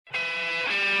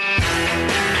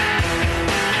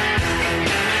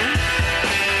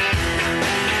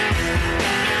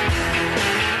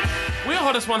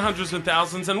Hottest 100s and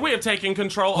Thousands, and we have taken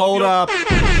control Hold of up.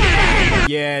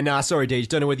 Yeah, nah, sorry, Deej.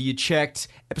 Don't know whether you checked.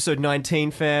 Episode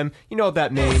 19, fam. You know what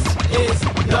that means. It's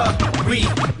the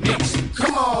remix.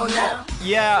 Come on now.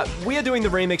 Yeah, we are doing the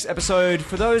remix episode.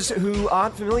 For those who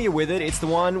aren't familiar with it, it's the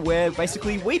one where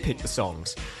basically we pick the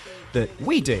songs that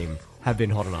we deem have been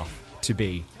hot enough to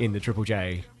be in the Triple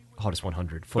J Hottest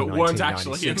 100 for But weren't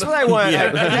actually. 1996. Well, they weren't.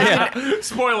 Yeah.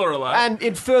 Spoiler alert. And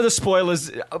in further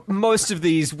spoilers, most of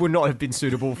these would not have been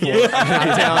suitable for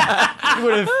countdown. You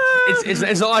would have.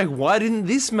 It's not like, why didn't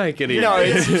this make it in? No,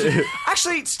 it's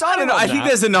actually it started. I on think that.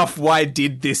 there's enough why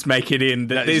did this make it in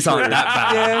that these aren't that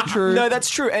bad. Yeah, true. No, that's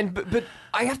true. And but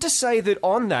I have to say that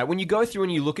on that, when you go through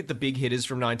and you look at the big hitters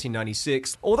from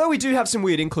 1996, although we do have some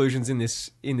weird inclusions in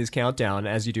this countdown,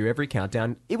 as you do every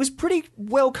countdown, it was pretty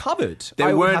well covered.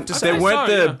 There weren't so,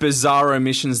 the bizarre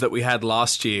omissions that we had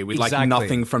last year with Exactly. like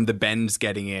nothing from the Bends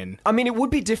getting in. I mean, it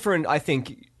would be different, I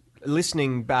think,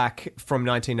 listening back from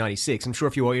 1996. I'm sure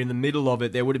if you were in the middle of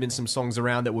it, there would have been some songs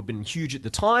around that would have been huge at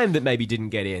the time that maybe didn't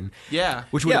get in. Yeah.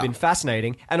 Which would have Yeah. been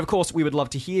fascinating. And of course, we would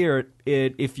love to hear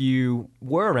it if you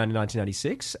were around in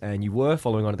 1996 and you were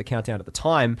following on to the countdown at the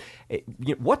time.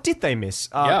 What did they miss?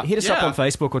 Hit us up Yeah. on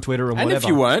Facebook or Twitter or And whatever. if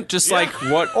you weren't, just like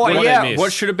what yeah.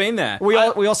 what should have been there? We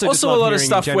also just a love lot of hearing in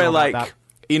stuff general where about like that.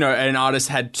 you know an artist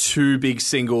had two big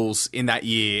singles in that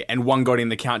year and one got in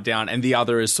the countdown and the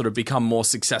other has sort of become more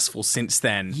successful since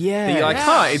then. Yeah. That you're like,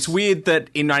 Yes. it's weird that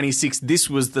in '96 this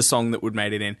was the song that would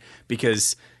made it in,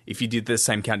 because if you did the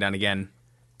same countdown again,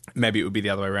 maybe it would be the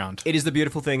other way around. It is the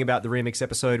beautiful thing about the remix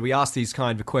episode. We ask these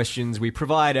kind of questions. We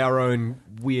provide our own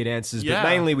weird answers, Yeah. but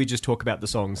mainly we just talk about the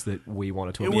songs that we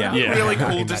want to It talk would about. be really in cool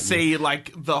to that year. see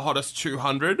like the Hottest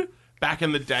 200 back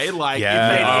in the day. Like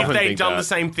Yeah, if I they'd think done that. the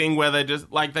same thing where they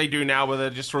just like they do now, where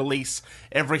they just release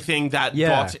everything that Yeah.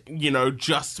 got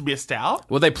just missed out.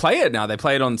 Well, they play it now. They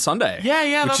play it on Sunday. Yeah,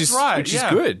 which that's is, right, Which yeah.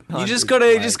 is good. You just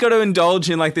gotta indulge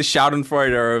in like the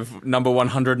Schadenfreude of number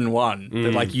 101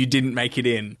 that like you didn't make it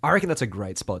in. I reckon that's a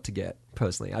great spot to get.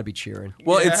 Personally, I'd be cheering.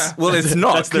 Well, it's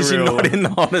not That's the because you're real- not in the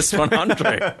hottest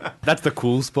 100. That's the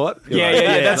cool spot. Yeah,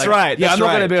 that's right. Yeah, That's I'm not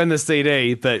right. going to be on the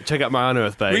CD, but check out my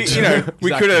Unearth page.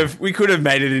 we could have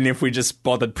made it in if we just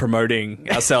bothered promoting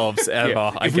ourselves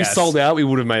ever. I if we guess. sold out, we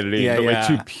would have made it in, Yeah, but yeah.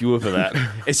 we're too pure for that.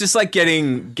 It's just like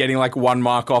getting like 1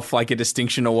 mark off like a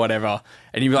distinction or whatever,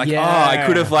 and you'd be like, Yeah. I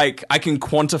could have I can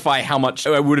quantify how much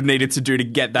I would have needed to do to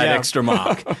get that Yeah. extra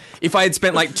mark. If I had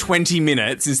spent like 20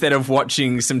 minutes instead of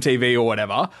watching some TV or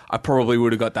whatever, I probably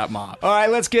would have got that mark. All right,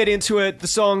 let's get into it. The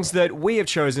songs that we have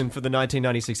chosen for the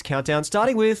 1996 countdown,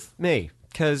 starting with me.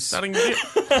 Because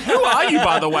Who are you,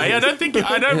 by the way? I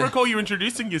don't recall you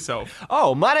introducing yourself.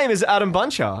 my name is Adam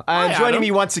Buncher, and Hi, joining Adam.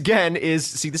 me once again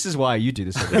is this is why you do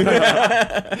this.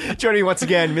 Joining me once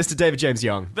again, Mr. David James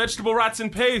Young. Vegetable rats in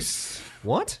peace.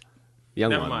 What?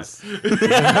 Young Never ones.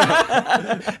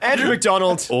 mind. Andrew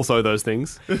McDonald Also those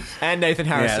things. and Nathan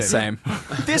Harrison. Yeah, same.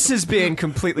 This has been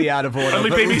completely out of order. Only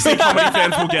but BBC comedy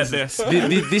fans will get this.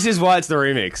 This is why it's the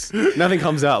remix. Nothing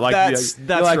comes out like That's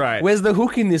you're like, right. Where's the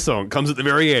hook in this song? Comes at the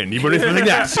very end. You put it like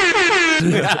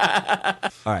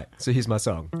that. All right, so here's my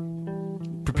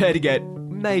song. Prepare to get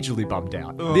majorly bummed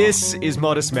out. This is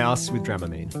Modest Mouse with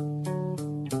Dramamine.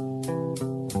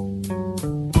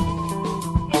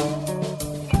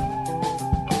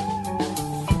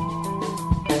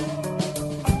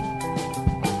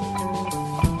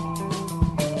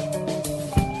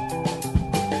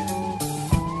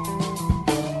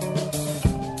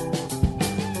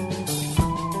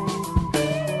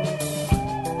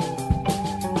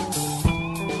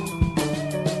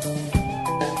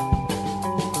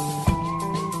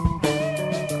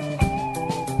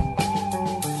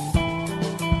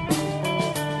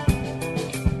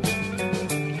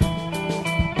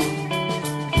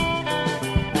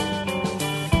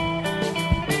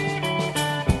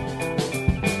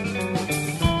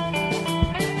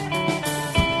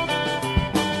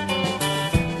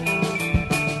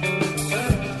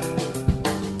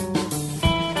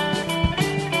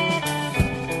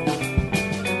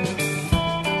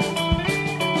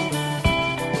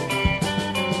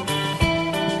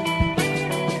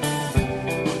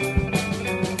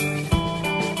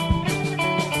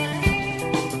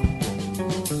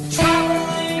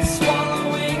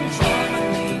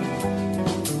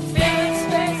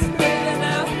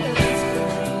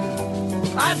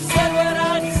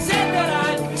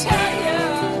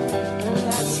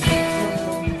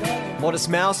 Modest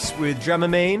Mouse with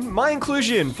Dramamine. My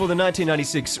inclusion for the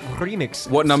 1996 remix.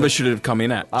 What number should it have come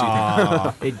in at? Do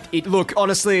you think? Look,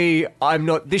 honestly, I'm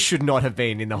not. This should not have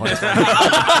been in the Hottest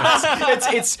Mouse.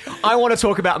 It's. I want to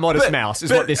talk about Modest Mouse.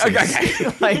 Is what this is. Okay.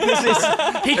 Like, this is.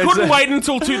 He couldn't wait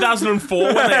until 2004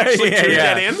 when they actually tuned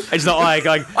that in. It's not like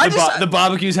the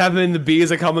barbecue's happening, the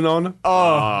beers are coming on.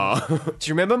 Do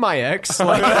you remember my ex?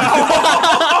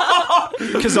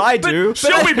 Because I do.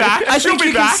 She'll be back. I She'll think be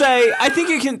you back. can say. I think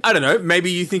you can. I don't know.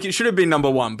 Maybe you think it should have been number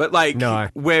one, but like, No.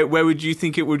 Where would you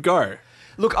think it would go?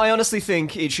 Look, I honestly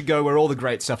think it should go where all the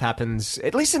great stuff happens.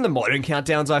 At least in the modern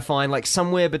countdowns, I find like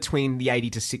somewhere between the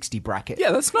 80 to 60 bracket.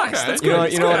 Yeah, that's nice. Okay. That's You good. know,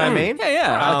 That's you know good. what I mean?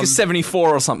 Yeah. Like a 74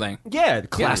 or something. Yeah, the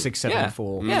classic Yeah.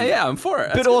 74. Yeah, I'm for it.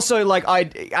 That's But good. also, like,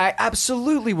 I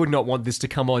absolutely would not want this to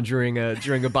come on during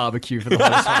a barbecue for the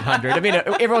Hottest 100. I mean,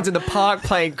 everyone's in the park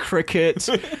playing cricket.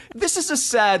 This is a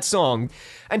sad song.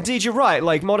 And Deej, you're right.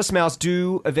 Like, Modest Mouse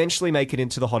do eventually make it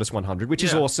into the Hottest 100, which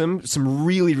is Yeah. awesome. Some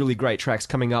really, really great tracks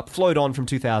coming up. Float On from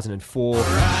 2004.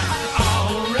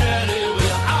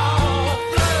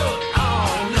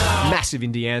 Massive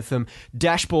indie anthem.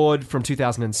 Dashboard from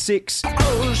 2006.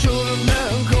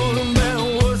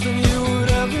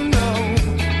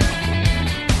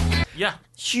 Yeah.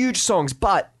 Huge songs,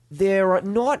 but they're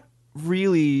not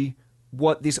really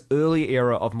what this early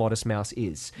era of Modest Mouse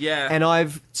is. Yeah. And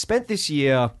I've spent this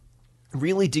year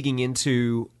really digging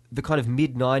into the kind of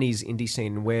mid-90s indie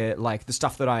scene where, like, the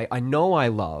stuff that I know I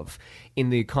love in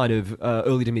the kind of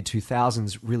early to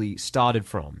mid-2000s really started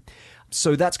from.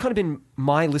 So that's kind of been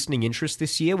my listening interest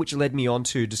this year, which led me on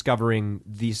to discovering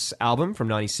this album from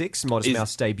 96, Modest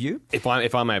Mouse debut. If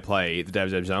I may play the Dab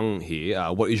Dab Zung here,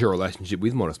 what is your relationship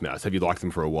with Modest Mouse? Have you liked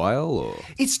them for a while? Or?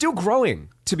 It's still growing,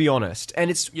 to be honest, and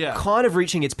it's Yeah. kind of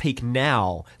reaching its peak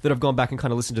now that I've gone back and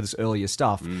kind of listened to this earlier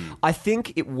stuff. I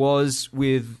think it was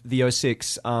with the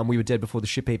 06, We Were Dead Before the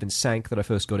Ship Even Sank, that I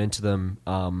first got into them.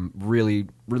 Really,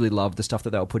 really loved the stuff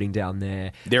that they were putting down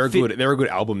there. They're a good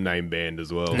album name band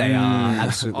as well. They are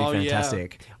absolutely Oh, yeah. fantastic.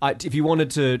 If you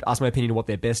wanted to ask my opinion on what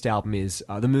their best album is,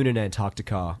 The Moon in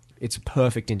Antarctica. It's a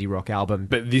perfect indie rock album.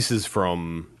 But this is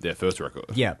from their first record.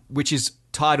 Yeah, which is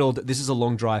titled "This Is a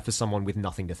Long Drive for Someone with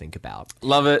Nothing to Think About."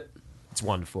 Love it. It's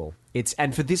wonderful.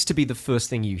 And for this to be the first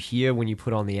thing you hear when you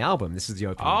put on the album, this is the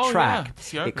opening Oh, track. yeah.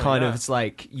 It's the It opener, kind of yeah. it's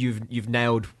like you've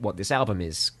nailed what this album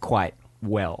is quite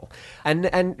well,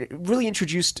 and really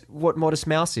introduced what Modest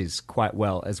Mouse is quite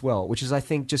well as well, which is, I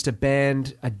think, just a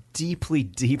band, a deeply,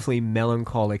 deeply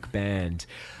melancholic band.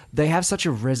 They have such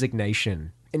a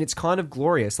resignation, and it's kind of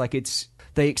glorious. Like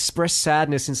they express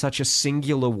sadness in such a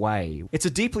singular way. It's a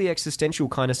deeply existential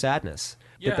kind of sadness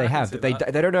Yeah, that they I can have. see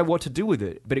That they don't know what to do with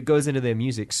it, but it goes into their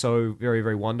music so very,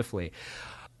 very wonderfully.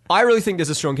 I really think there's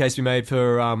a strong case to be made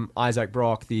for Isaac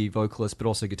Brock, the vocalist, but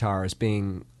also guitarist,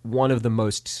 being one of the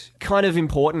most kind of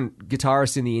important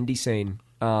guitarists in the indie scene.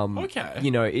 Okay.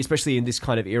 You know, especially in this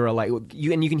kind of era, like you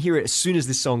can hear it as soon as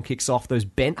this song kicks off. Those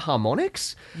bent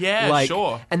harmonics, Yeah,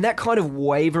 sure. and that kind of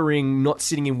wavering, not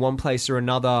sitting in one place or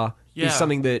another. Yeah. Is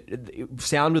something that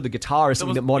sound with the guitar is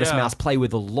something that Modest Mouse play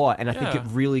with a lot, and I think Yeah. it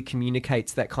really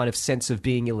communicates that kind of sense of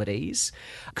being ill at ease.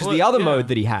 Because Well, the other yeah. mode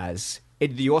that he has,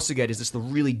 the Orsegate, is just the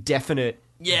really definite,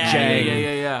 Yeah, jang,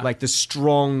 yeah. like the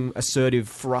strong, assertive,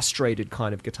 frustrated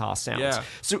kind of guitar sounds. Yeah.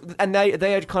 So, and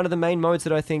they are kind of the main modes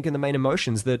that I think and the main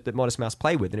emotions that Modest Mouse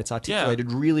play with, and it's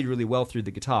articulated really, really well through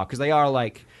the guitar because they are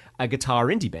like a guitar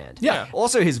indie band. Yeah.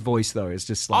 Also, his voice though is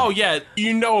just like Oh, yeah.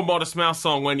 You know a Modest Mouse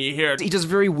song when you hear it. he does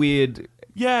very weird,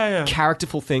 Yeah.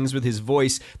 characterful things with his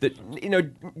voice that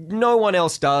no one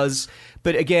else does.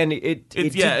 But again, it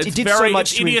did so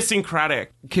much it's to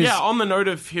idiosyncratic. 'Cause- Yeah, on the note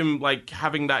of him like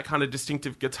having that kind of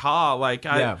distinctive guitar,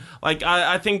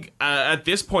 I think at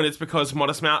this point it's because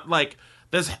Modest Mouse, like,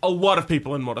 there's a lot of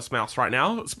people in Modest Mouse right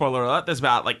now. Spoiler alert: there's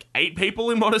about like 8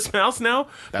 people in Modest Mouse now.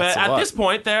 That's but a at lot. this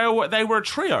point, they were a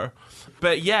trio.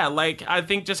 But yeah, like, I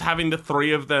think just having the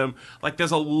 3 of them, like,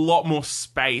 there's a lot more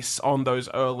space on those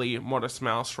early Modest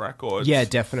Mouse records. Yeah,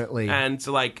 definitely. And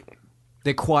like,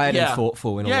 They're quiet Yeah. and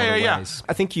thoughtful in a Yeah, lot of yeah, yeah. ways.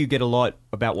 I think you get a lot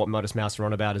about what Modest Mouse are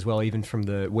on about as well, even from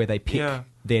where they pick Yeah.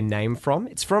 their name from.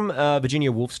 It's from a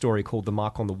Virginia Woolf story called The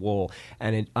Mark on the Wall,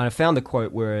 and I found the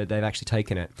quote where they've actually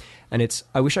taken it. And it's,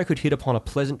 "I wish I could hit upon a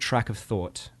pleasant track of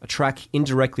thought, a track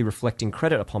indirectly reflecting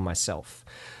credit upon myself,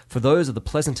 for those are the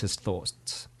pleasantest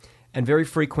thoughts, and very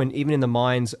frequent even in the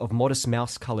minds of Modest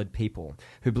Mouse-coloured people,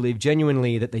 who believe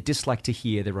genuinely that they dislike to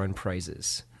hear their own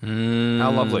praises."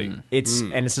 How lovely. It's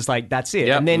and it's just like that's it.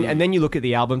 Yep. And then you look at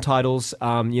the album titles.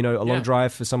 A Long Yeah.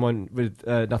 Drive for Someone with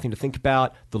Nothing to Think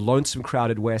About, The Lonesome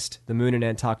Crowded West, The Moon in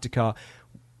Antarctica,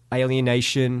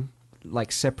 Alienation,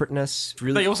 like separateness.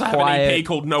 Really They also quiet. have an EP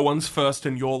called No One's First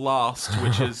and You're Last,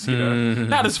 which is,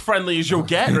 not as friendly as you'll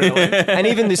get, really. And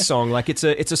even this song, like it's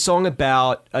a song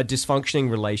about a dysfunctioning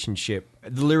relationship.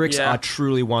 The lyrics are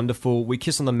truly wonderful. We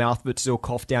kiss on the mouth, but still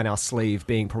cough down our sleeve,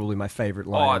 being probably my favorite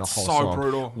line in the it's whole so song.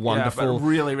 brutal. Wonderful. Yeah, but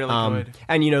really, really good.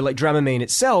 And, like Dramamine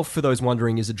itself, for those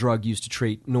wondering, is a drug used to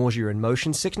treat nausea and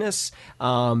motion sickness,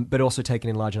 but also taken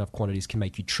in large enough quantities can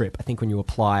make you trip. I think when you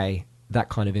apply that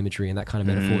kind of imagery and that kind of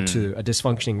metaphor to a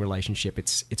dysfunctioning relationship,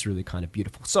 it's really kind of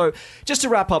beautiful. So just to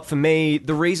wrap up for me,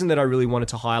 the reason that I really wanted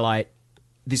to highlight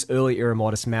this early era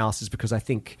Modest Mouse is because I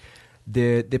think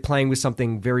they're playing with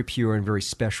something very pure and very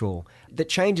special that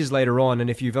changes later on.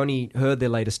 And if you've only heard their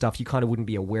later stuff, you kind of wouldn't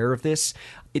be aware of this.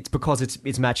 It's because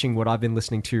it's matching what I've been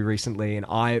listening to recently, and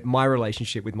my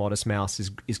relationship with Modest Mouse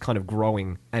is kind of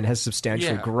growing and has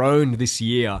substantially grown this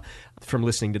year from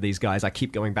listening to these guys. I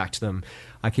keep going back to them.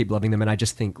 I keep loving them, and I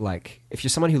just think, like, if you're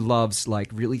someone who loves like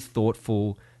really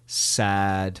thoughtful,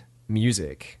 sad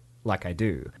music, like I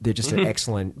do, they're just an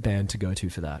excellent band to go to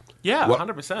for that. Yeah,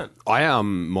 100%.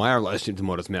 My relationship to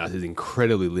Modest Mouse is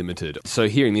incredibly limited. So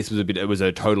hearing this was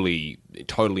a totally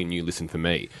new listen for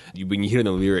me. When you hear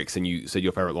the lyrics and you said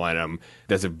your favorite line,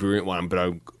 there's a brilliant one, but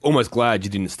I'm almost glad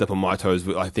you didn't step on my toes.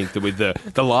 I think that with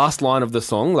the last line of the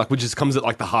song, like, which just comes at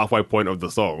like the halfway point of the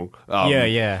song.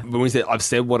 Yeah. When we said, I've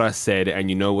said what I said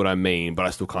and you know what I mean, but I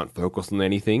still can't focus on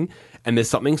anything. And there's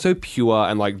something so pure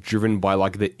and like driven by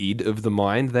like the id of the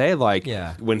mind there. Like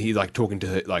when he's like talking to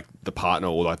her, like the partner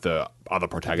or like the other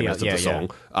protagonist of the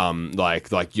song,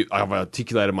 I've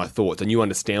articulated my thoughts and you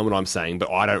understand what I'm saying,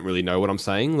 but I don't really know what I'm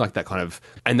saying. Like that kind of,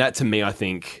 and that to me, I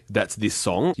think that's this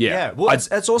song. Yeah. Well,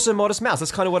 that's also Modest Mouse.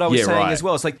 That's kind of what I was saying as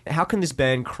well. It's like, how can this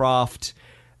band craft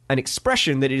an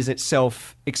expression that is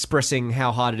itself expressing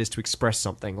how hard it is to express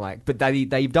something, like, but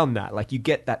they've done that. Like, you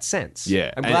get that sense.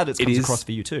 Yeah, I'm glad it comes across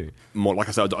for you too. More, like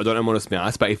I said, I don't know Modest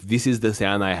Mouse, but if this is the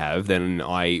sound they have, then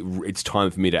it's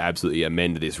time for me to absolutely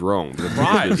amend this wrong.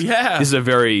 Right? Yeah. This is a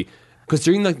very, because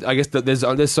during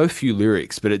there's so few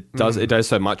lyrics, but it does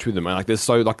so much with them. And like there's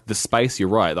so like the space. You're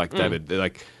right, like David,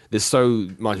 like. There's so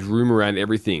much room around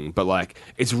everything, but like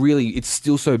it's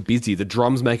still so busy. The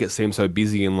drums make it seem so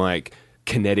busy and like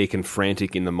kinetic and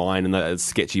frantic in the mind, and that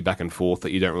sketchy back and forth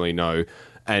that you don't really know.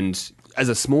 And as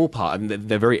a small part,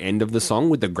 the very end of the song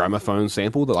with the gramophone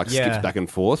sample that like skips back and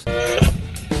forth.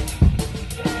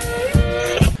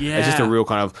 Yeah, it's just a real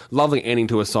kind of lovely ending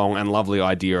to a song and lovely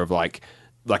idea of like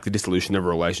the dissolution of a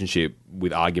relationship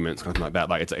with arguments, kind of like that.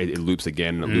 Like it loops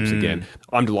again and it loops again.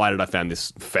 I'm delighted I found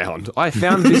this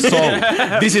song.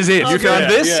 This is it. You found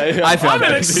this? Yeah. I found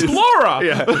I'm an explorer.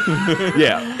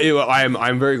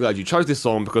 I'm very glad you chose this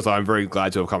song because I'm very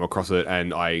glad to have come across it,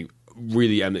 and I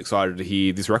really am excited to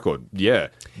hear this record. Yeah.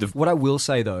 What I will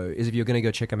say though is, if you're going to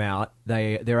go check them out,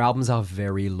 their albums are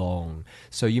very long,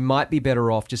 so you might be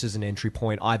better off just as an entry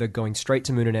point either going straight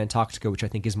to Moon and Antarctica, which I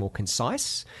think is more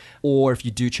concise, or if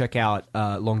you do check out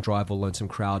Long Drive or Lonesome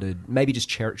Crowded, maybe just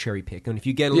cherry pick. And if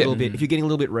you get if you're getting a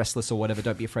little bit restless or whatever,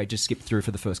 don't be afraid. Just skip through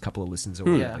for the first couple of listens. Or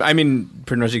whatever. I'm in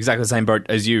pretty much exactly the same boat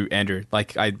as you, Andrew.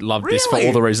 Like, I love this for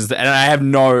all the reasons, and I have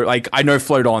I know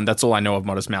Float On. That's all I know of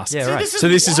Modest Mouse. Yeah, right. So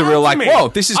this is a real like, whoa,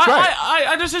 this is great.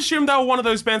 I just assumed they were one of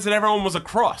those bands that everyone was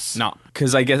across. No,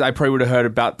 because I guess I probably would have heard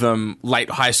about them late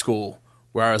high school,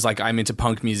 where I was like, I'm into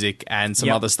punk music and some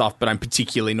other stuff, but I'm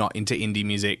particularly not into indie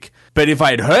music. But if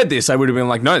I had heard this, I would have been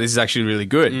like, no, this is actually really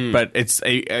good. But it's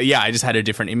I just had a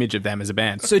different image of them as a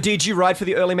band. So did you ride for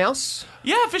the early Mouse?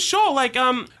 Yeah, for sure. Like,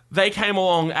 they came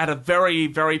along at a very,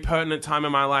 very pertinent time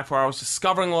in my life where I was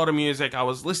discovering a lot of music. I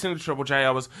was listening to Triple J.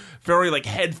 I was very, like,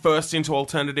 head first into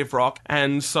alternative rock.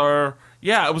 And so,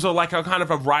 yeah, it was a kind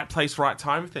of a right place, right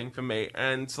time thing for me.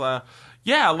 And,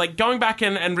 like going back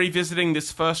and revisiting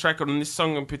this first record and this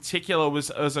song in particular was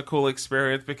a cool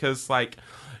experience because, like,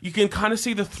 you can kind of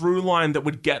see the through line that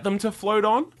would get them to Float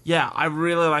On. Yeah, I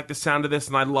really like the sound of this,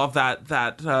 and I love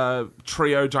that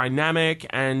trio dynamic,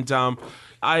 and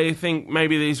I think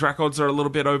maybe these records are a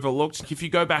little bit overlooked. If you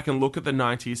go back and look at the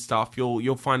 90s stuff,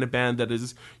 you'll find a band that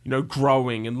is,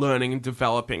 growing and learning and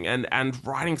developing and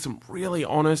writing some really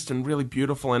honest and really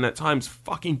beautiful and at times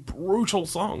fucking brutal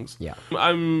songs. Yeah.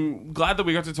 I'm glad that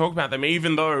we got to talk about them,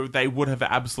 even though they would have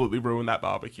absolutely ruined that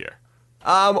barbecue.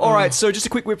 All right, so just a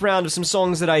quick whip round of some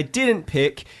songs that I didn't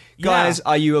pick. Guys,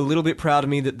 are you a little bit proud of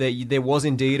me that there was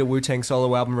indeed a Wu-Tang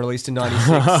solo album released in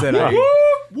 96 that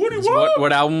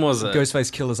What album was it?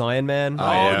 Ghostface Killer's Iron Man. Oh,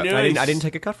 nice. I didn't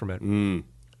take a cut from it.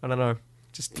 I don't know.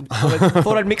 Just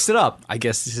thought I'd mix it up. I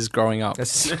guess this is growing up.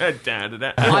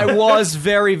 I was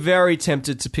very, very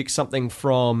tempted to pick something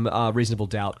from Reasonable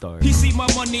Doubt, though. You see my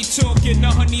money talking, the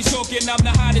honey talking, I'm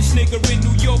the hottest nigga in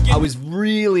New York. I was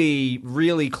really,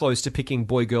 really close to picking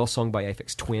Boy Girl Song by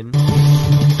Aphex Twin.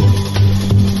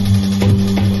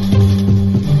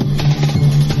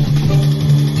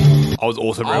 I was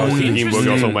also thinking Boy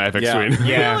Girl Song by Aphex Twin.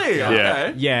 Yeah. Really? Yeah.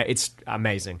 Okay. Yeah, it's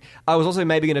amazing. I was also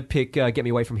maybe going to pick Get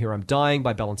Me Away From Here I'm Dying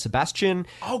by Belle and Sebastian.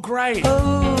 Oh, great.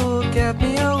 Oh, get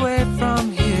me away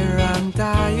from here, I'm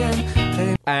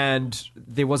dying. And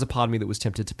there was a part of me that was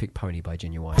tempted to pick Pony by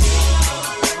Genuine.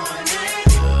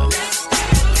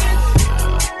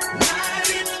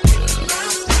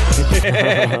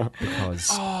 Because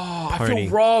I Pony.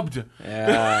 feel robbed.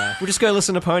 We'll just go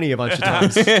listen to Pony a bunch of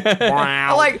times.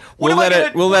 Wow. Like, what We'll am I let gonna...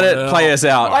 it. We'll let it play us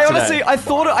out. I today. honestly, I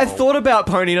thought about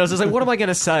Pony, and I was just like, what am I going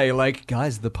to say? Like,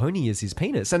 guys, the pony is his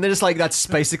penis. And then it's like, that's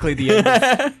basically the end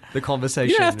of the conversation.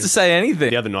 You don't have to say anything.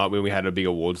 The other night when we had a big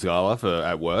awards gala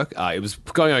at work, it was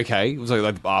going okay. It was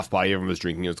like after party, everyone was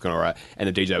drinking, it was going all right, and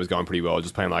the DJ was going pretty well,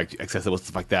 just playing like accessible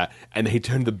stuff like that. And then he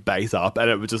turned the bass up, and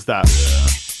it was just that.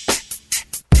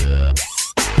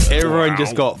 Everyone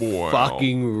just got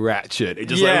fucking ratchet. It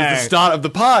just like, it was the start of the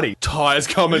party. Tires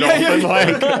coming off and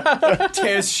like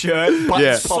tears shirt, butts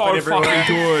Yeah. popping So everywhere.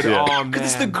 fucking good. Yeah. Oh, man.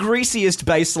 It's the greasiest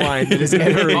bass line that has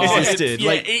ever existed.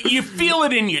 You feel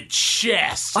it in your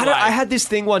chest. I had this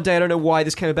thing one day. I don't know why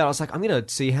this came about. I was like, I'm going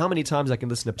to see how many times I can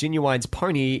listen to Genuine's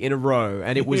Pony in a row,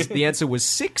 and it was the answer was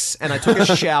 6, and I took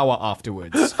a shower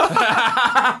afterwards.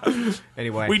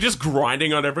 Anyway, We just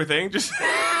grinding on everything. Just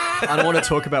I don't want to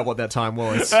talk about what that time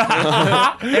was.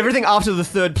 Everything after the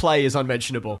third play is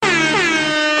unmentionable.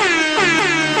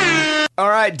 All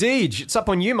right, Deej, it's up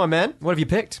on you, my man. What have you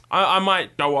picked? I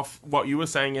might go off what you were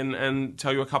saying and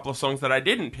tell you a couple of songs that I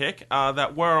didn't pick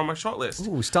that were on my shortlist.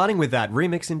 Ooh, starting with that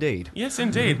remix, indeed. Yes,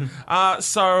 indeed.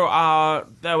 So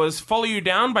there was "Follow You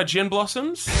Down" by Gin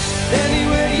Blossoms.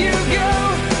 Anywhere you go,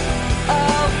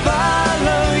 I'll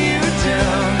follow you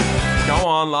down. Go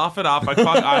on, laugh it up.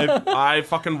 I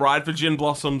fucking ride for Gin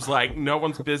Blossoms like no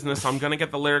one's business. I'm gonna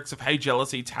get the lyrics of "Hey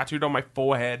Jealousy" tattooed on my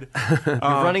forehead. You're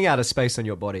running out of space on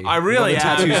your body. I really All the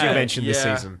am. tattoos Yeah. you mentioned this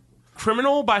Yeah. season.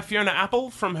 "Criminal" by Fiona Apple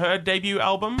from her debut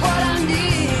album. What I need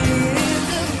is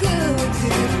a good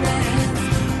difference,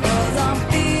 'cause I'm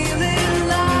feeling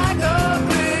like a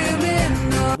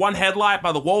criminal. "One Headlight"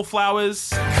 by the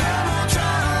Wallflowers.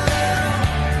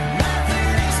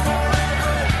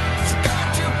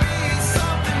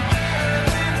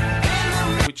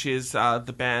 Which is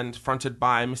the band fronted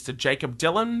by Mr. Jacob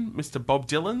Dylan, Mr. Bob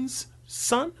Dylan's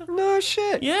son. No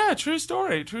shit. Yeah, true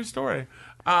story, true story.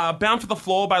 "Bound for the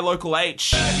Floor" by Local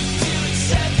H.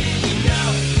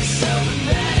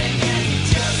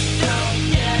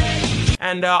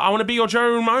 And "I Want to Be Your Joe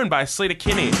Ramone" by Sleater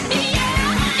Kinney.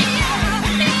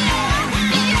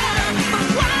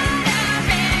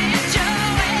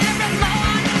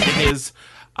 It is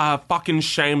a fucking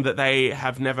shame that they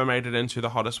have never made it into the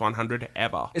hottest 100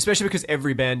 ever. Especially because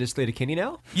every band is Sleater Kinney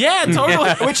now. Yeah,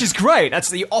 totally. Which is great. That's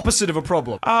the opposite of a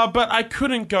problem. But I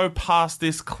couldn't go past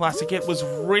this classic. It was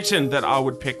written that I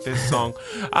would pick this song.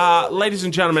 Ladies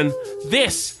and gentlemen,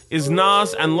 this is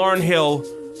Nas and Lauryn Hill.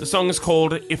 The song is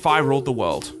called "If I Ruled the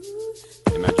World."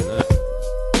 imagine that.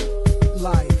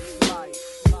 Life,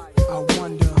 I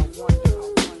wonder,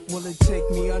 will it take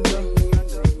me under?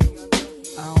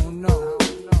 I don't know.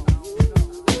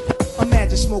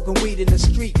 Imagine smoking weed in the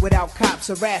street without cops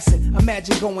harassing.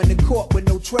 Imagine going to court with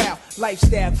no trial.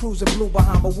 Lifestyle cruising blue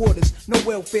Bahama waters. No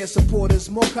welfare supporters.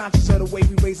 More conscious of the way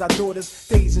we raise our daughters.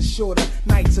 Days are shorter,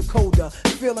 nights are colder.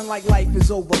 Feeling like life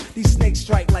is over. These snakes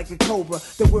strike like a cobra.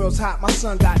 The world's hot, my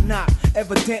son got knocked.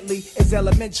 Evidently, it's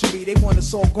elementary. They want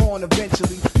us all gone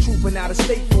eventually. Trooping out of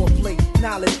state for a plate.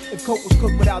 Knowledge, if coke was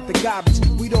cooked without the garbage,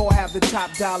 we'd all have the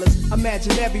top dollars.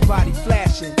 Imagine everybody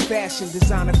flashing. Fashion,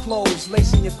 designer clothes.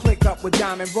 Lacing your click up with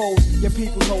diamond rolls. Your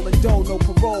people holding dough, no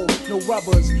parole, no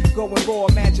rubbers. Going raw,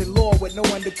 imagine law with no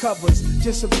undercovers.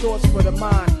 Just some thoughts for the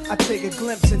mind. I take a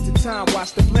glimpse into time.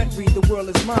 Watch the blunt read, the world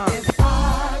is mine. If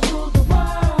I rule the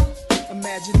world,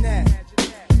 Imagine that.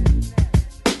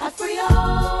 I free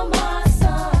all my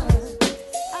sons.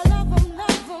 I love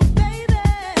them, baby.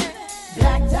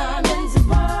 Black diamonds and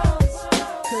pearls.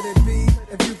 Could it be?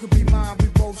 If you could be mine, we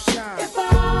both shine. If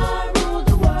I rule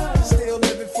the world. Still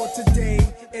living for today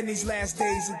in these last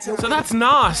days until. So that's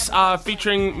Nas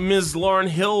featuring Ms. Lauryn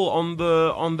Hill on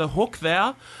the hook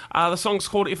there. The song's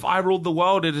called If I Ruled the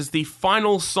World. It is the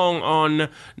final song on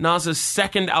Nas's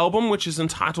second album, which is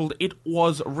entitled It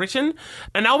Was Written.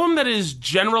 An album that is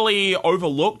generally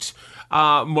overlooked,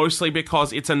 mostly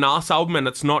because it's a Nas album and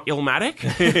it's not Illmatic.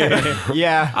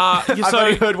 Yeah. I've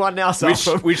only heard one Nas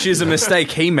album. Which is a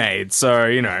mistake he made, so,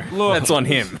 Look. that's on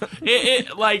him.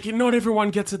 Like, not everyone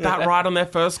gets it that right on their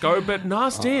first go, but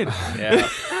Nas did. Yeah.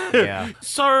 Yeah.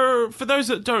 So, for those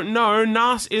that don't know,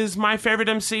 Nas is my favorite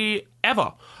MC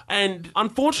ever. And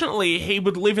unfortunately, he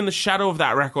would live in the shadow of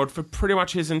that record for pretty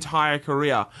much his entire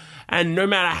career. And no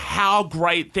matter how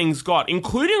great things got,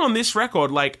 including on this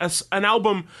record, like an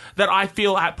album that I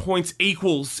feel at points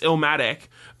equals Illmatic,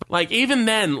 like even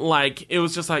then, like it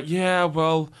was just like, yeah,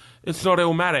 well, it's not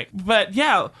Illmatic. But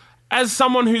yeah, as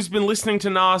someone who's been listening to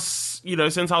Nas,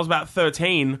 since I was about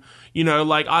 13,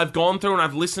 like I've gone through and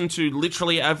I've listened to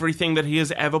literally everything that he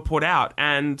has ever put out.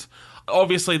 And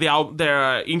obviously, there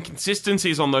are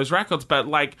inconsistencies on those records, but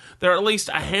like there are at least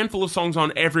a handful of songs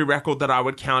on every record that I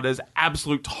would count as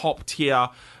absolute top tier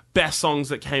best songs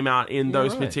that came out in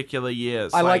those particular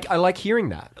years. I like hearing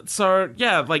that. So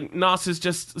yeah, like Nas is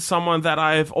just someone that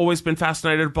I've always been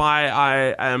fascinated by.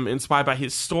 I am inspired by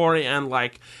his story and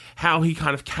like how he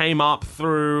kind of came up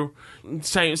through.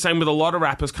 Same with a lot of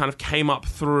rappers, kind of came up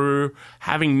through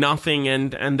having nothing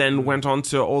and then went on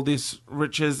to all these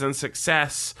riches and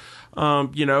success.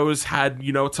 Has had,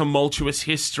 a tumultuous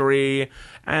history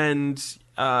and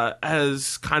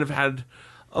has kind of had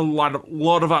a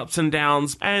lot of ups and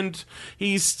downs. And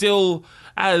he's still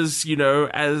as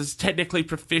technically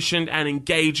proficient and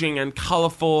engaging and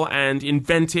colorful and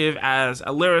inventive as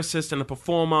a lyricist and a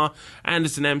performer and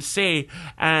as an MC.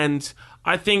 And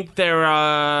I think there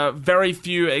are very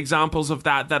few examples of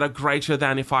that are greater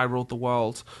than If I Ruled the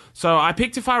World. So I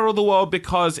picked If I Ruled the World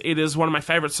because it is one of my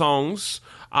favorite songs,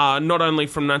 not only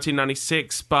from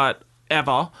 1996, but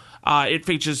ever. It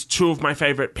features two of my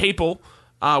favorite people,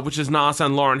 which is Nas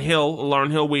and Lauryn Hill.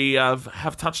 Lauryn Hill we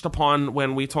have touched upon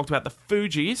when we talked about the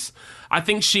Fugees. I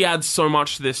think she adds so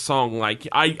much to this song. Like,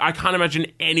 I can't imagine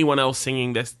anyone else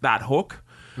singing that hook.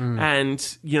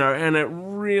 And, and it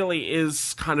really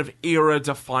is kind of era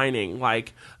defining,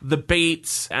 like the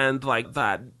beats and like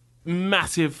that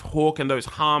massive hook and those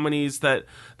harmonies that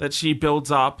she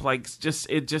builds up, like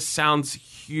it just sounds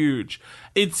huge.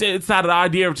 It's that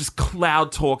idea of just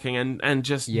cloud talking and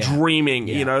just dreaming,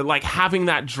 like having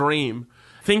that dream,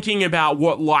 thinking about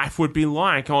what life would be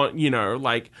like on,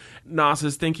 like Nas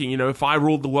is thinking, if I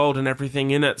ruled the world and everything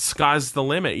in it, sky's the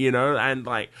limit, and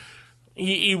like,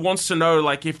 he wants to know,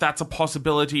 like, if that's a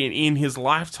possibility in his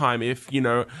lifetime, if,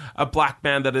 a black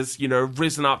man that has,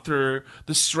 risen up through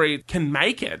the street can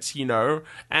make it,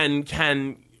 and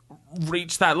can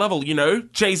reach that level,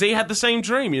 Jay-Z had the same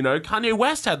dream, Kanye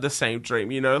West had the same dream,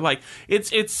 like, it's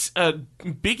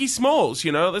Biggie Smalls,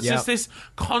 it's just this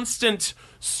constant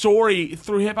story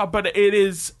through hip-hop, but it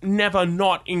is never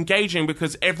not engaging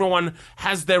because everyone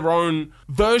has their own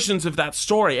versions of that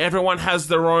story. Everyone has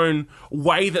their own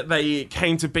way that they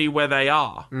came to be where they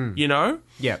are,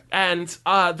 Yeah. And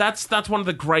that's one of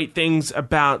the great things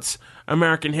about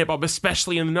American hip-hop,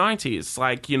 especially in the 90s.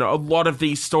 Like, a lot of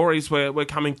these stories were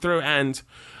coming through, and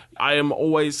I am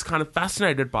always kind of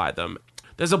fascinated by them.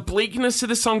 There's a bleakness to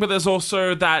this song, but there's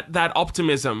also that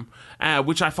optimism,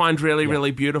 which I find really, really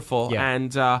beautiful. Yeah.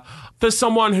 And for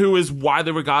someone who is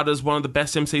widely regarded as one of the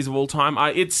best MCs of all time,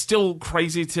 it's still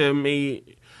crazy to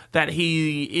me that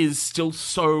he is still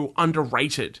so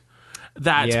underrated.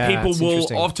 That people will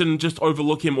often just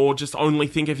overlook him or just only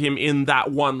think of him in that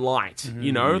one light,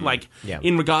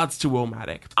 in regards to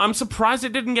Illmatic. I'm surprised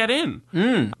it didn't get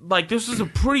in. Like, this was a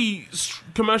pretty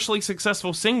commercially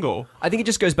successful single. I think it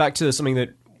just goes back to something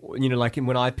that, like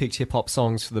when I picked hip-hop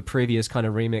songs for the previous kind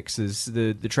of remixes,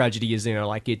 the tragedy is,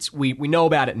 like we know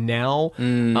about it now,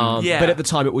 but at the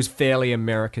time it was fairly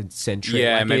American-centric.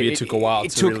 Yeah, like maybe it took a while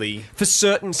to really for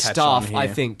certain stuff, on I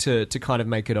here. think, to kind of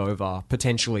make it over.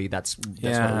 Potentially, that's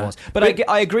what it was. But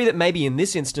I agree that maybe in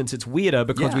this instance it's weirder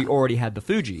because we already had the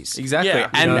Fugees. Exactly. Yeah.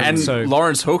 And so-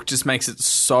 Lawrence Hook just makes it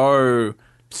so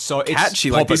It's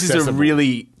catchy. Like, pop this is a accessible.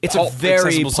 really It's pop a very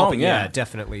accessible song. yeah,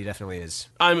 definitely is.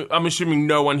 I'm assuming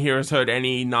no one here has heard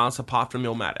any Nas apart from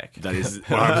Illmatic. That is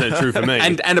 100% true for me.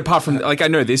 And apart from, like, I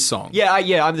know this song. Yeah,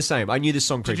 I'm the same. I knew this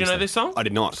song Did you previously. know this song? I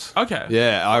did not. Okay.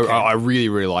 Yeah, I really,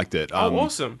 really liked it.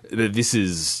 Awesome. This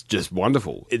is just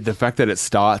wonderful. The fact that it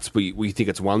starts, we think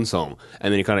it's one song,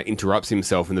 and then he kind of interrupts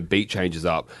himself and the beat changes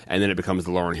up, and then it becomes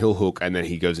the Lauryn Hill hook, and then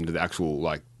he goes into the actual,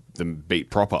 like, the beat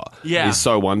proper. Yeah. Is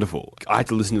so wonderful. I had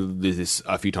to listen to this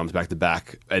a few times back to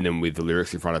back, and then with the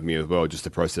lyrics in front of me as well, just to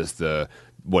process the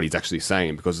what he's actually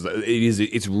saying, because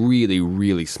it's really,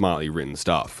 really smartly written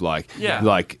stuff. Like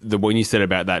when you said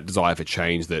about that desire for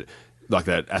change, that like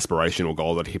that aspirational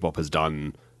goal that hip hop has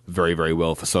done very, very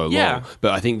well for so long.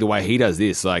 But I think the way he does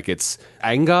this, like, it's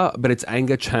anger, but it's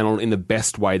anger channeled in the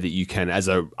best way that you can as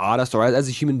an artist or as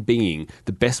a human being.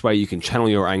 The best way you can channel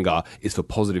your anger is for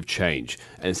positive change.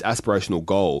 And this aspirational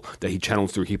goal that he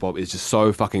channels through hip hop is just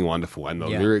so fucking wonderful. And the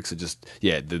lyrics are just,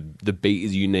 the beat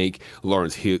is unique.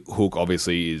 Lawrence Hook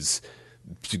obviously is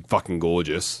fucking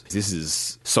gorgeous. This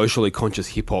is socially conscious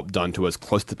hip hop done to as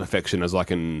close to perfection as I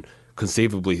can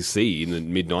conceivably see in the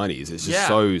mid-90s. It's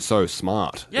just so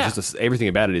smart. It's just everything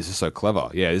about it is just so clever.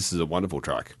 Yeah, this is a wonderful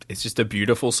track. It's just a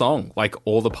beautiful song. Like,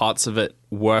 all the parts of it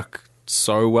work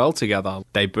so well together.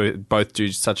 They both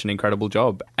do such an incredible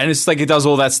job. And it's like it does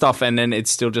all that stuff and then it's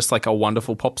still just like a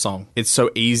wonderful pop song. It's so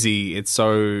easy. It's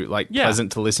so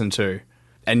pleasant to listen to.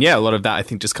 And a lot of that I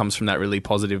think just comes from that really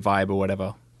positive vibe or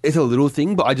whatever. It's a little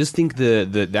thing, but I just think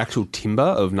the actual timbre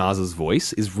of Nas's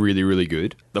voice is really, really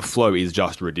good. The flow is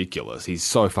just ridiculous. He's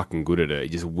so fucking good at it. He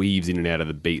just weaves in and out of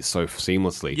the beat so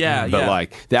seamlessly. But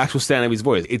like the actual sound of his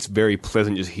voice, it's very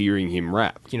pleasant just hearing him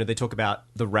rap. You know, they talk about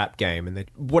the rap game, and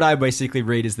what I basically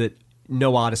read is that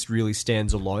no artist really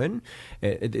stands alone.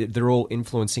 They're all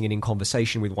influencing and in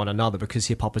conversation with one another, because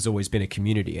hip-hop has always been a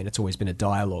community and it's always been a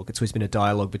dialogue. It's always been a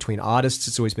dialogue between artists.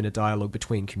 It's always been a dialogue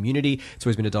between community. It's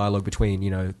always been a dialogue between, you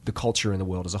know, the culture and the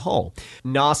world as a whole.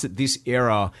 Nas at this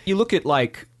era, you look at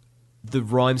like the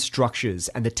rhyme structures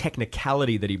and the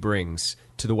technicality that he brings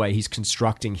to the way he's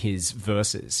constructing his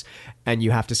verses, and you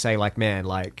have to say, like, man,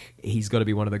 like, he's got to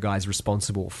be one of the guys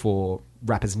responsible for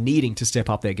rappers needing to step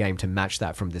up their game to match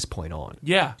that from this point on.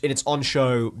 Yeah. And it's on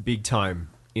show big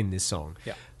time in this song.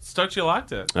 Yeah. Stoked you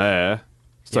liked it. Yeah.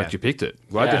 Stoked you picked it.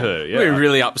 Glad to hear. Yeah. We're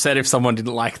really upset if someone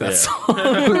didn't like that song.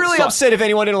 We're really upset if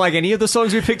anyone didn't like any of the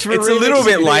songs we picked for It's a little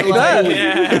bit like that.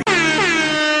 Yeah.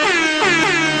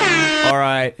 All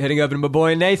right, heading over to my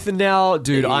boy Nathan now.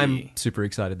 Dude, I'm super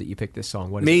excited that you picked this song.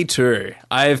 What is Me it? too.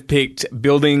 I've picked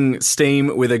Building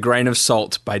Steam with a Grain of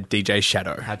Salt by DJ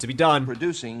Shadow. Had to be done.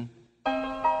 Producing.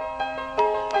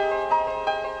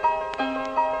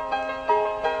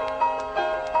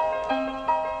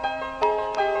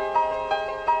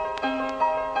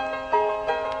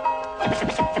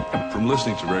 From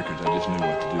listening to records, I just knew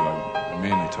what to do. I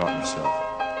mainly taught myself.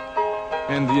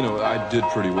 And, you know, I did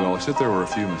pretty well, except there were a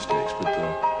few mistakes that I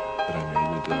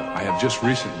made that I have just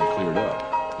recently cleared up.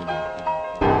 You know.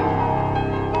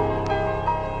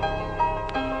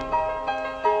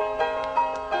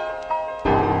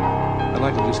 I'd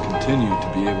like to just continue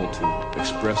to be able to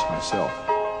express myself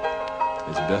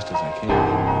as best as I can in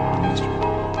the industry.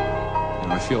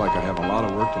 And I feel like I have a lot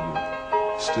of work to do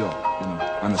still. You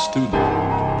know, I'm a student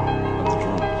of the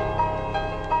drums.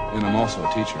 And I'm also a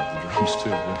teacher of the drums,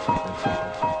 too.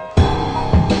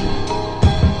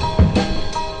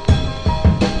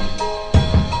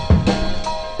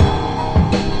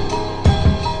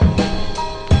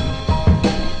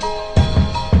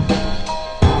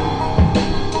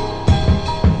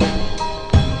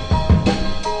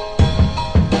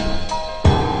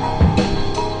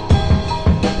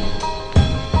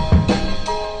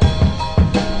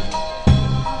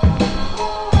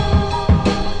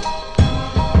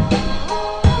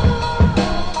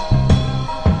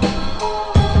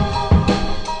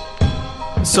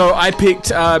 So I picked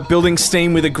Building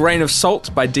Steam with a Grain of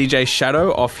Salt by DJ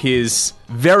Shadow off his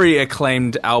very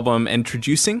acclaimed album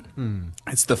Introducing.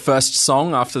 It's the first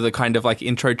song after the kind of like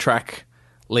intro track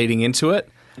leading into it.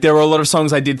 There were a lot of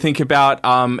songs I did think about,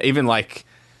 even like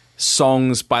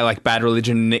songs by like Bad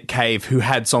Religion and Nick Cave, who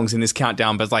had songs in this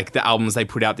countdown, but like the albums they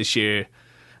put out this year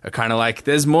are kind of like,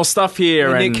 there's more stuff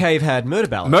here. And and Nick Cave had Murder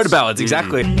Ballads. Murder Ballads,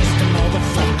 exactly.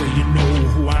 Motherfucker, you know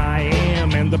who I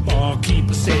am. And the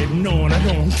barkeeper said no, and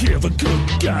I don't give a good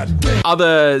goddamn.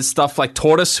 Other stuff like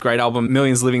Tortoise, great album.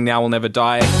 Millions Living Now Will Never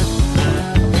Die.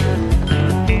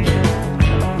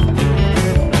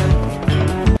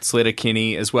 Slater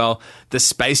Kinney as well. The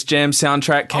Space Jam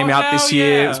soundtrack came out this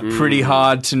year. yeah. It's pretty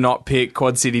hard to not pick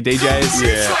Quad City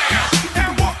DJs.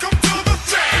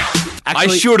 I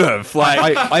should have.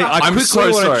 Like, I'm quickly so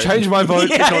want sorry. to change my vote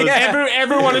because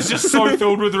Everyone is just so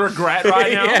filled with regret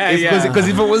right now. because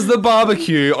if it was the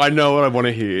barbecue, I know what I want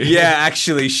to hear. Yeah,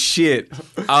 actually, shit.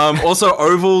 Also,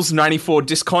 Oval's 94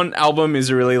 Discount album is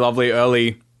a really lovely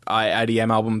early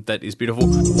IDM album that is beautiful.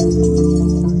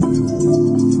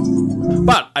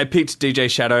 But I picked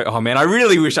DJ Shadow. Oh man, I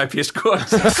really wish I picked Quad.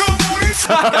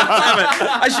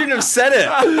 I shouldn't have said it.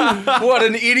 What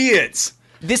an idiot.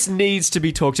 This needs to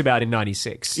be talked about in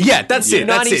 96. Yeah, that's it.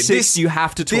 That's it. 96, you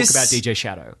have to talk about DJ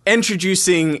Shadow.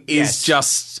 Introducing is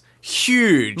just...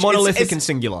 huge. Monolithic It's and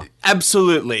singular.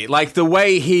 absolutely. Like the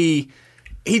way he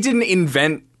didn't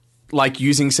invent like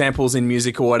using samples in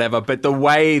music or whatever, but the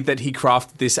way that he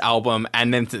crafted this album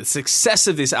and then the success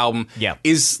of this album Yeah.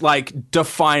 is like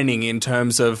defining in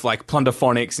terms of like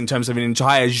plunderphonics, in terms of an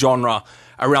entire genre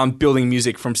around building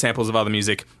music from samples of other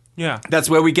music. Yeah. That's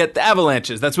where we get the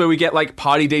Avalanches. That's where we get like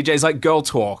party DJs like Girl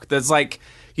Talk. There's like,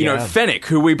 you know, Yeah. Fennec,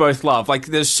 who we both love. Like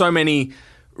there's so many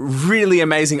really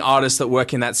amazing artists that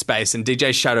work in that space, and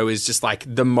DJ Shadow is just like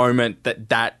the moment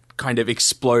that kind of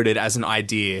exploded as an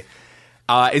idea.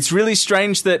 It's really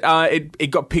strange that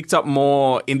it got picked up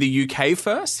more in the UK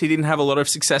first. He didn't have a lot of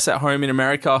success at home in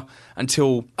America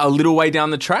until a little way down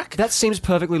the track. That seems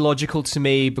perfectly logical to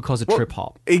me because of trip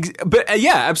hop. But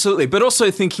yeah, absolutely. But also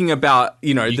thinking about,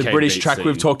 you know, the UK British beat track scene.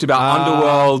 we've talked about,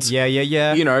 Underworld. Yeah.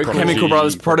 You know, Prodigy. Chemical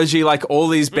Brothers, Prodigy, like all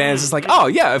these bands. It's like, oh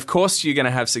yeah, of course you're going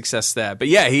to have success there. But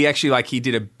yeah, he actually he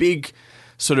did a big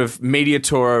sort of media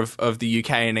tour of the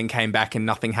UK and then came back and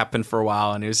nothing happened for a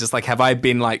while. And it was just like, have I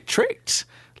been like tricked?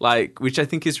 Like, which I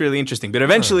think is really interesting. But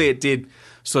eventually it did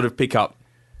sort of pick up.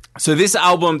 So this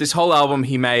whole album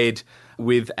he made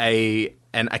with an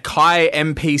Akai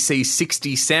MPC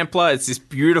 60 sampler. It's this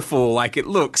beautiful, like it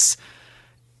looks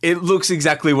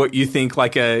exactly what you think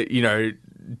like a, you know,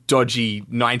 dodgy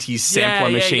 90s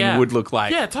sampler machine would look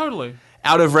like. Yeah, totally.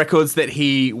 Out of records that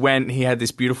he had this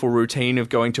beautiful routine of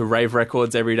going to rave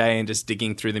records every day and just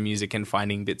digging through the music and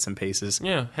finding bits and pieces.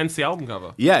 Yeah, hence the album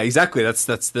cover. Yeah, exactly. That's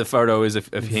the photo is of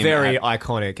him. Very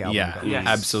iconic album. Yeah, cover. Yes.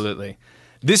 absolutely.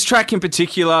 This track in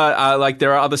particular, like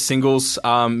there are other singles,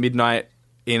 Midnight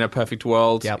in a Perfect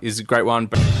World Yep. is a great one.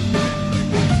 But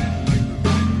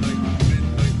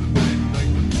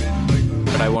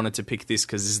I wanted to pick this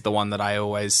because this is the one that I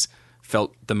always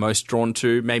felt the most drawn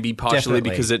to, maybe partially Definitely.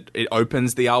 because it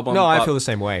opens the album. No, I but feel the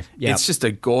same way. Yeah. It's just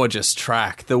a gorgeous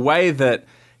track. The way that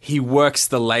he works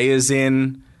the layers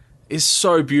in is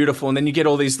so beautiful. And then you get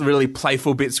all these really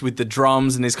playful bits with the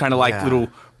drums and there's kind of like little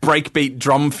breakbeat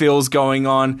drum fills going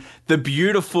on. The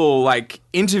beautiful like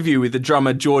interview with the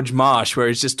drummer George Marsh where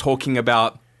he's just talking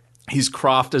about his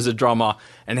craft as a drummer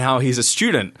and how he's a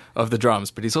student of the drums,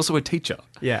 but he's also a teacher.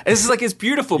 Yeah. It's like, it's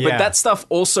beautiful, but Yeah. that stuff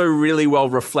also really well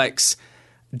reflects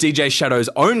DJ Shadow's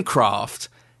own craft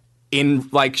in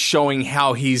like showing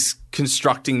how he's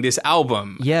constructing this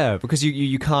album. Yeah, because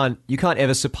you can't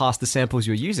ever surpass the samples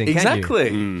you're using. Exactly.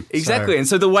 Can you? Exactly. And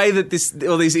so the way that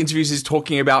all these interviews is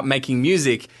talking about making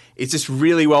music, it just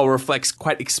really well reflects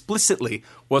quite explicitly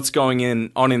what's going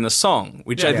on in the song,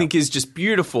 which I think is just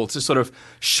beautiful to sort of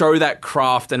show that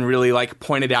craft and really like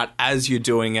point it out as you're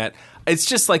doing it. It's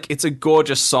just like, it's a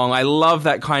gorgeous song. I love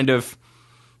that kind of,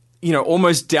 you know,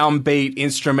 almost downbeat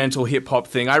instrumental hip hop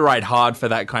thing. I ride hard for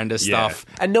that kind of stuff.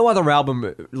 And no other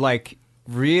album like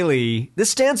really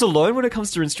this stands alone when it comes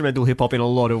to instrumental hip hop in a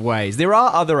lot of ways. There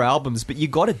are other albums, but you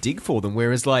got to dig for them.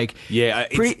 Whereas like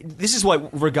this is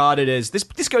what regarded as this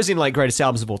goes in like greatest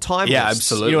albums of all time. Yeah, lists,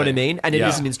 absolutely. You know what I mean? And it Yeah.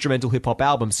 is an instrumental hip hop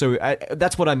album. So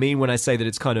that's what I mean when I say that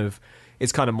it's kind of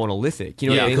monolithic. You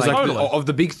know what I mean? because Like, of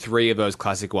the big three of those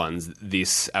classic ones,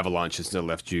 this Avalanche has never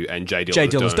left you, and J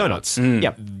Dill's Donuts.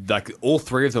 Yep. Like all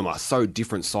three of them are so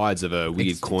different sides of a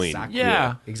weird coin. Exactly.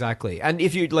 Yeah. Exactly. And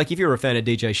if you're a fan of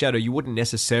DJ Shadow, you wouldn't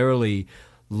necessarily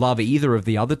love either of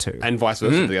the other two. And vice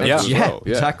versa. The other Yeah. two as yeah, well.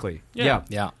 exactly. Yeah.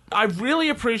 Yeah. I really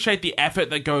appreciate the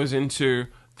effort that goes into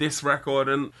this record,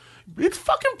 and it's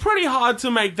fucking pretty hard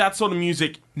to make that sort of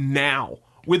music now.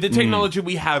 With the technology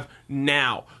we have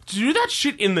now. To do that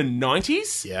shit in the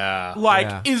 90s? Yeah. Like,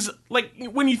 Yeah. is, like,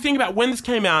 when you think about when this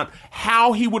came out,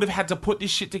 how he would have had to put this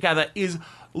shit together is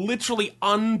literally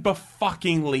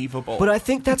unbefucking-leavable. But I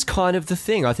think that's kind of the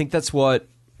thing. I think that's why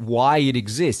it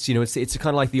exists. You know, it's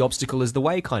kind of like the obstacle is the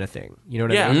way kind of thing. You know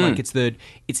what I mean? Like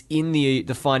it's in the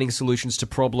finding solutions to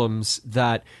problems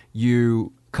that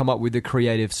you come up with the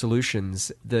creative solutions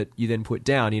that you then put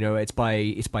down. You know, it's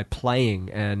by playing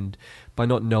and by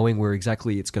not knowing where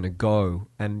exactly it's going to go.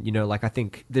 And, you know, like I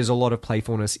think there's a lot of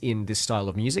playfulness in this style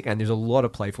of music, and there's a lot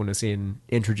of playfulness in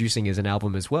introducing as an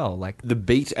album as well. Like The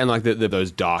beat and like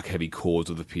those dark, heavy chords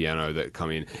of the piano that come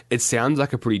in, it sounds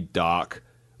like a pretty dark,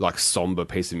 like somber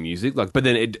piece of music. Like, but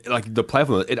then it like the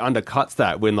playfulness, it undercuts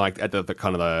that when like at the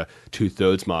kind of the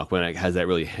 2/3 mark when it has that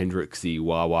really Hendrixy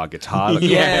wah wah guitar. That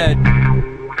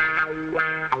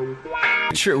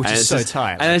True, which And is it's so just-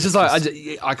 tight. And it's just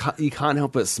like you can't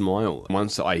help but smile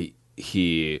once I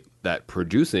hear that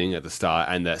producing at the start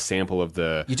and that sample of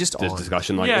the You're just the on.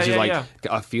 discussion. Like Yeah, it's just yeah, like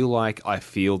yeah. I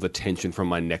feel the tension from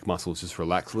my neck muscles just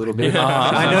relax a little bit.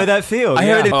 I know that feel. I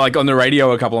yeah. heard it like on the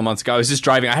radio a couple of months ago. I was just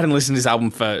driving. I hadn't listened to this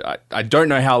album for I don't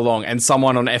know how long, and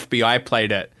someone on FBI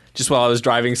played it just while I was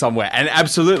driving somewhere. And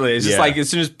absolutely, it's just Yeah. like as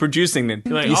soon as producing it,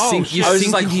 Like, You oh, sink, you I was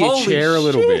sink just like, into your holy chair a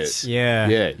little bit. Yeah.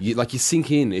 Yeah, you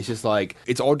sink in. It's just like,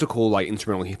 it's odd to call like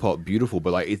instrumental hip hop beautiful,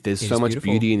 but like there's so is much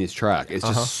beautiful. beauty in this track. It's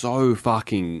just so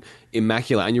fucking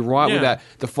immaculate. And you're right with Yeah. that,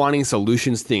 the finding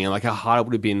solutions thing and like how hard it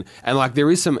would have been. And like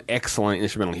there is some excellent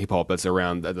instrumental hip hop that's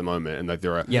around at the moment, and like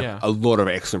there are Yeah. a lot of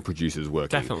excellent producers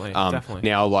working. Definitely.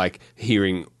 Now, like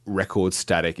hearing record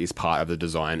static is part of the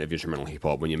design of instrumental hip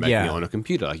hop when you're making Yeah. it on a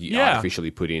computer. Like you Yeah.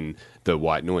 artificially put in the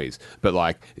white noise. But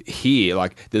like here,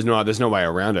 like there's no way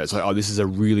around it. It's like, oh, this is a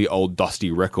really old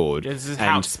dusty record. This is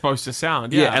how And- it's supposed to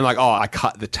sound. yeah, Yeah, and like, oh, I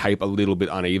cut the tape a little bit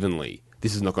unevenly.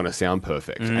 This is not going to sound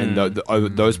perfect. And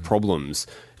Mm. those problems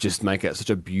just make it such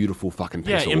a beautiful fucking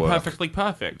piece yeah, of work. imperfectly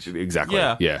perfect. Exactly.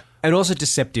 Yeah. Yeah. And also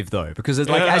deceptive, though, because it's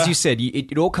like, Yeah. as you said,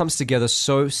 it all comes together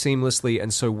so seamlessly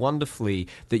and so wonderfully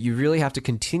that you really have to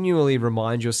continually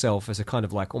remind yourself as a kind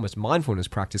of like almost mindfulness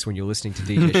practice when you're listening to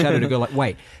DJ Shadow to go like,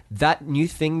 wait, that new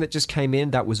thing that just came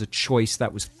in, that was a choice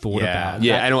that was thought Yeah. about.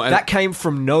 Yeah, and- that came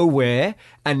from nowhere,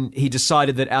 and he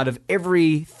decided that out of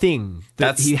everything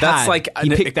that That's he had, like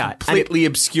he a picked that. And it- completely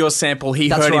obscure sample he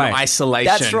That's heard right. in isolation.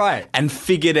 That's right. And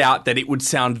figured out that it would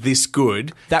sound this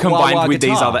good That combined wah-wah with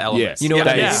these guitar. other Yeah. elements. You know what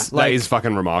I that mean? is- Like- that is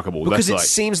fucking remarkable. Because That's it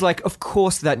seems like, of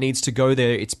course, that needs to go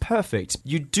there. It's perfect.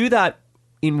 You do that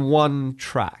in one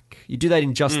track. You do that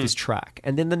in just this track.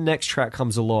 And then the next track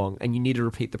comes along and you need to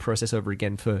repeat the process over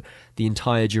again for the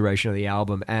entire duration of the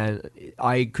album. And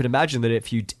I could imagine that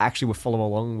if you actually were following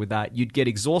along with that, you'd get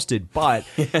exhausted, but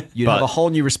you'd have a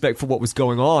whole new respect for what was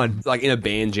going on. like in a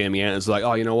band jamming out, it's like,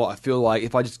 oh, you know what? I feel like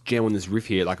if I just jam on this riff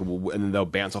here, like, and then they'll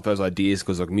bounce off those ideas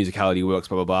because like musicality works,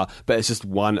 blah blah blah. But it's just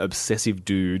one obsessive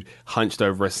dude hunched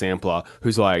over a sampler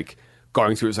who's like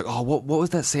going through. It's like, oh, what was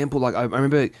that sample? Like, I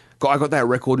remember I got that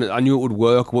record and I knew it would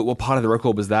work. What part of the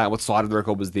record was that? What side of the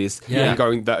record was this? Yeah. And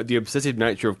going the obsessive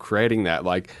nature of creating that,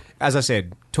 like, As I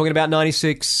said, talking about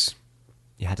 96,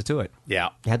 you had to do it. Yeah.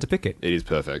 You had to pick it. it is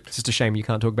perfect. It's just a shame you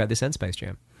can't talk about this and Space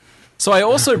Jam. So I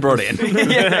also brought in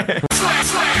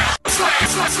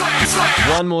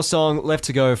One more song left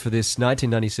to go for this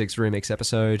 1996 remix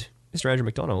episode. Mr. Andrew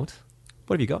McDonald,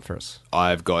 what have you got for us?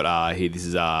 I've got here. This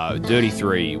is Dirty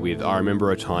 3 with "I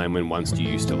Remember a Time When Once You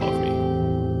Used to Love Me."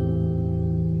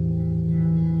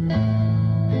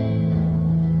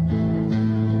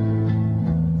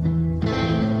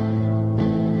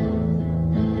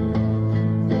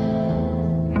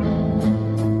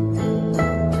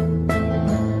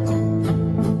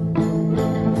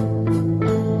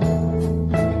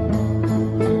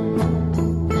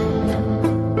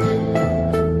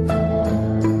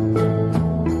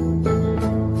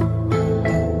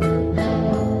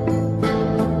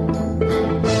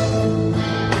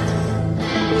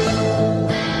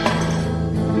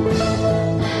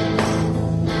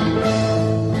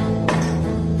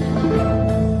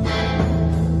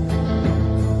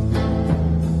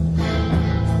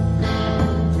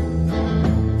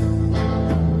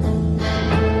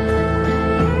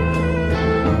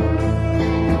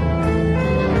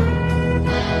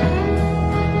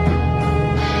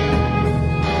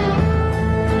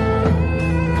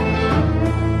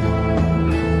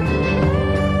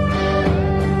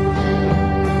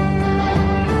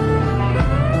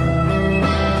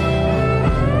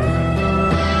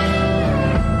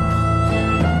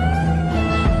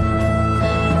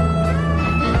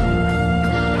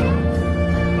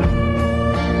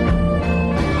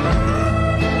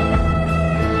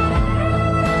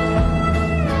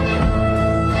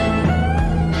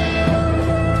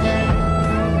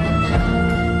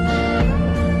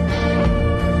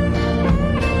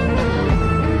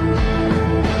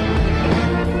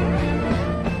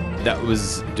 That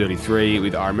was Dirty 3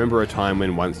 with "I Remember a Time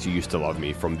When Once You Used to Love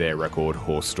Me" from their record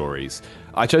Horse Stories.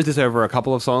 I chose this over a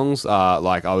couple of songs,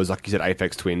 like I was, like you said,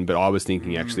 Aphex Twin, but I was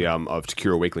thinking actually of To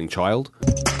Cure a Weakling Child.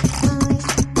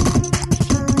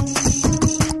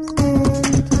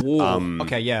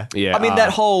 Okay, yeah. yeah, I mean, that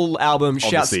whole album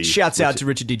obviously, shouts out to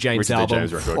Richard D. James' Richard D. album.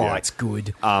 James record, oh, yeah. it's good.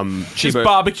 Just Chibo-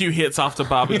 barbecue hits after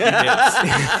barbecue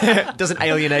hits. Doesn't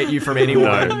alienate you from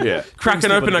anyone. No, yeah. Cracking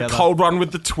people open a together. cold run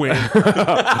with the twin.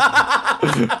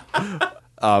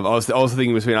 I was also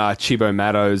thinking between Chibo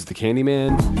Matto's The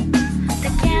Candyman. The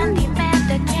Candyman,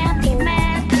 the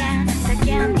Candyman, yeah. The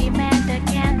Candyman, the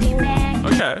Candyman.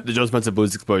 Okay. The John Spencer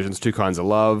Blues Explosions, Two Kinds of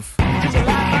Love.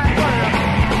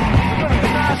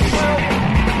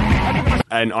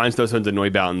 And Einstein's and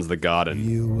Neubauten's The Garden.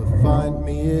 You will find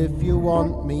me if you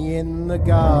want me in the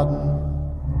garden,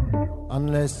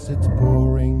 unless it's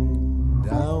pouring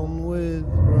down with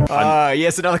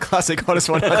Yes, another classic Hottest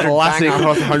 100 Classic banger.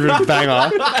 Hot 100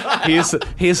 banger.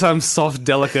 Here's some soft,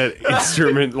 delicate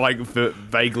instrument, like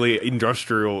vaguely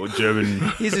industrial German.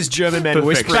 Here's this German man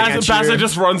Perfection. whispering at you. Bazza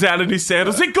just runs out in his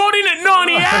sandals. It got in at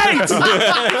 98!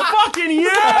 Fucking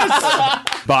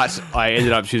yes! But I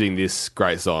ended up choosing this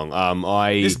great song.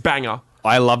 This banger.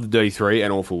 I love the Dirty Three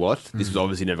an awful lot. This was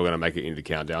obviously never going to make it into the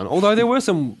countdown. Although there were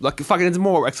some, like, fucking, it's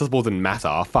more accessible than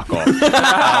Matter. Fuck off.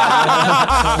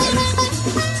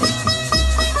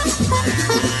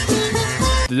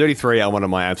 The Dirty Three are one of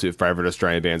my absolute favourite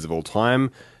Australian bands of all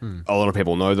time. A lot of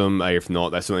people know them. If not,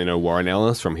 they certainly know Warren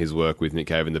Ellis from his work with Nick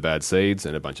Cave and the Bad Seeds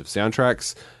and a bunch of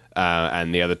soundtracks.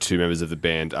 And the other two members of the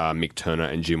band are Mick Turner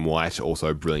and Jim White,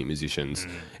 also brilliant musicians.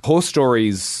 Horse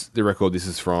Stories, the record this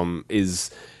is from,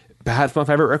 is perhaps my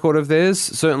favourite record of theirs.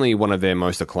 Certainly one of their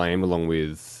most acclaimed, along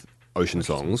with Ocean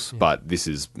Songs, but this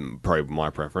is probably my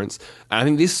preference. And I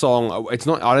think this song, I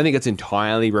don't think it's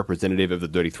entirely representative of the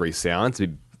Dirty Three sound.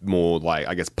 It's more like,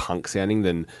 I guess, punk sounding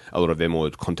than a lot of their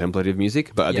more contemplative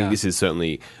music. But I think this is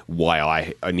certainly why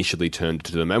I initially turned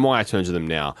to them and why I turn to them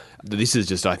now. This is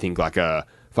just, I think, like a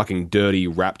fucking dirty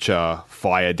rapture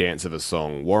fire dance of a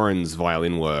song. Warren's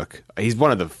violin work, he's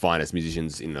one of the finest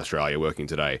musicians in Australia working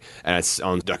today, and it's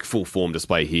on like full form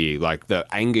display here. Like the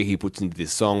anger he puts into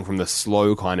this song, from the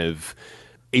slow kind of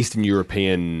Eastern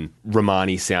European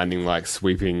Romani sounding like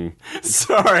sweeping.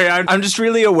 Sorry, I'm just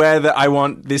really aware that I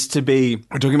want this to be,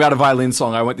 we're talking about a violin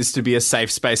song, I want this to be a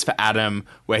safe space for Adam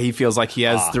where he feels like he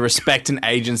has the respect and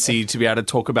agency to be able to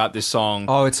talk about this song.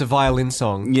 Oh, it's a violin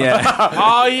song. Yeah.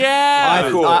 Oh,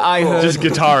 yeah! I heard. Just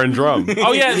guitar and drum.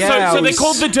 Oh, yeah, Yeah, so it they're was-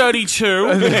 called the Dirty Two.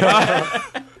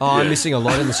 Oh, I'm missing a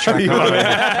lot in this track.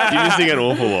 You're missing an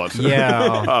awful lot.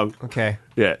 Yeah. Oh, okay.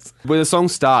 Yes. When the song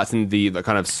starts and the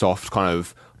kind of soft kind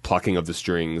of plucking of the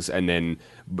strings, and then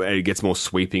it gets more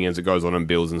sweeping as it goes on and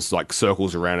builds and like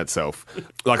circles around itself.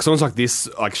 Like songs like this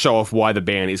like show off why the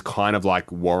band is kind of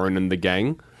like Warren and the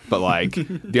Gang, but like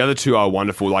the other two are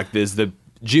wonderful. Like there's the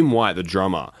Jim White, the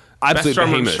drummer. Absolute Best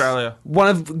drummer in behemoth. Australia. One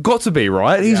of got to be,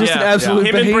 right? He's just an absolute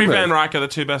Him and Brie behemoth. Van Ryck are the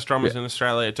two best drummers in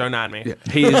Australia. Don't at me.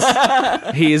 He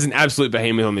is an absolute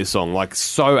behemoth on this song. Like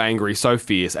so angry, so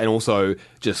fierce, and also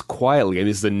just quietly. And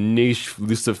this is a niche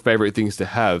list of favorite things to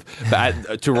have.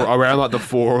 But around like the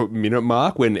 4-minute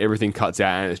mark, when everything cuts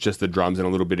out and it's just the drums and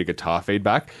a little bit of guitar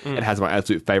feedback, it has my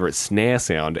absolute favorite snare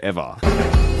sound ever.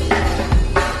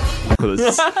 Because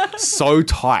it's so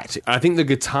tight. I think the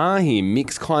guitar here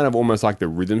mix kind of almost like the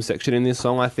rhythm section in this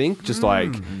song, I think. Just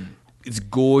like, it's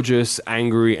gorgeous,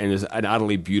 angry, and it's an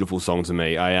utterly beautiful song to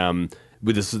me.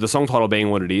 With the song title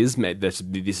being what it is, this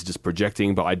is just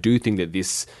projecting, but I do think that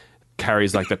this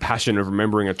carries like the passion of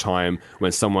remembering a time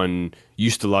when someone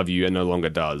used to love you and no longer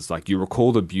does. Like you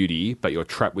recall the beauty, but you're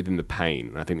trapped within the pain.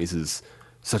 And I think this is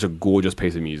such a gorgeous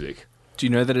piece of music. Do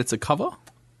you know that it's a cover?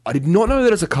 I did not know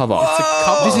that it's a cover. It's a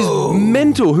cover. This is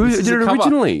mental. Who This is did it a cover.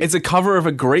 originally? It's a cover of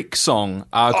a Greek song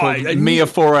called I Mia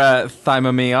Fora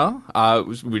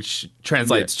Thymamia, which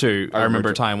translates to I remember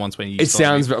a time once when you It used to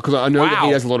love sounds, because I know that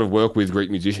he does a lot of work with Greek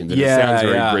musicians, and it sounds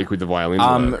very Greek with the violin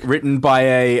work. Written by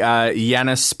a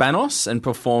Yannis Spanos and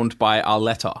performed by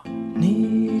Arletta.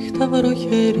 Νύχτα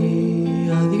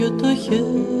βροχερή, άδειο το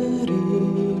χέρι.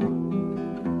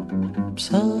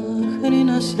 Ψάχνει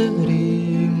να σε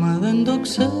βρει, μα δεν το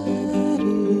ξέρει.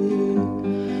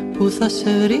 Πού θα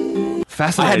σε βρει.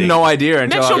 I had no idea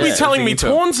until Next I you'll be was telling me listening to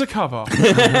it. Torn's a cover.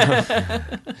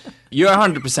 You're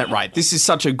 100% right. This is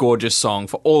such a gorgeous song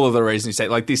for all of the reasons you say.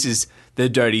 Like, this is the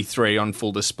Dirty Three on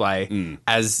full display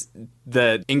as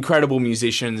the incredible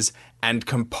musicians and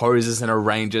composers and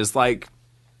arrangers. Like,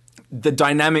 the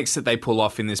dynamics that they pull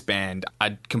off in this band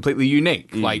are completely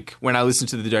unique. Like, when I listen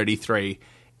to the Dirty Three,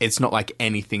 it's not like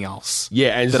anything else.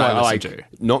 Yeah, and that I listen like to.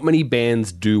 not many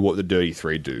bands do what the Dirty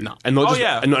Three do. No. And not Oh, just,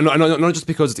 yeah. and not just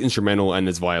because it's instrumental and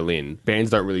there's violin.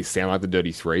 Bands don't really sound like the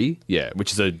Dirty Three. Yeah,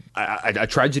 which is a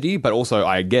tragedy, but also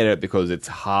I get it because it's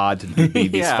hard to be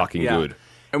this fucking good.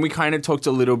 And we kind of talked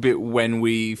a little bit when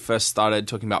we first started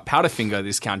talking about Powderfinger,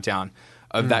 this countdown,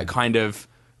 of that kind of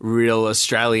real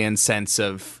Australian sense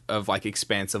of like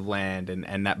expanse of land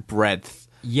and that breadth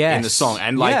in the song.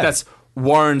 And like that's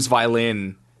Warren's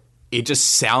violin. It just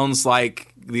sounds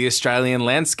like the Australian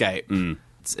landscape.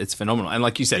 It's phenomenal. And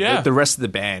like you said, the rest of the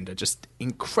band are just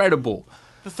incredible.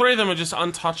 The three of them are just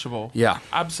untouchable. Yeah.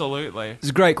 Absolutely. There's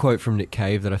a great quote from Nick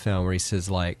Cave that I found where he says,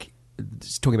 like,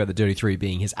 he's talking about the Dirty Three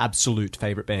being his absolute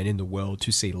favourite band in the world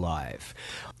to see live.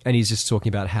 And he's just talking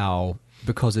about how,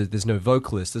 because there's no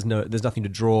vocalist, there's nothing to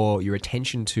draw your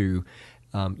attention to,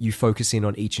 you focus in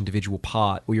on each individual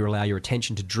part, or you allow your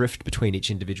attention to drift between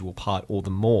each individual part all the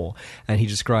more. And he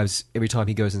describes every time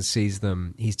he goes and sees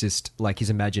them, he's just like, his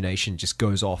imagination just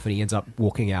goes off and he ends up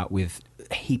walking out with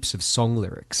heaps of song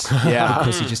lyrics. Yeah.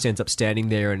 Because he just ends up standing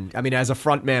there. And I mean, as a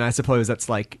front man, I suppose that's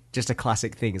like just a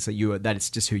classic thing. So that it's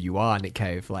just who you are, Nick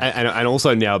Cave. Like, and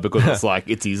also now because it's like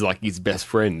it's his best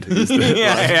friend.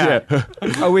 yeah.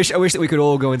 I wish that we could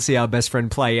all go and see our best friend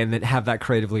play and then have that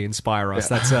creatively inspire us.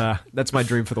 That's my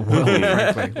dream for the world,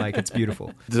 frankly. Like, it's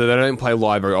beautiful. So they don't play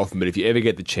live very often, but if you ever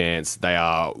get the chance, they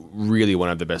are really one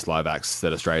of the best live acts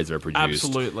that Australia's ever produced.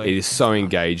 Absolutely. It is so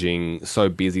engaging, so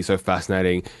busy, so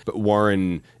fascinating. But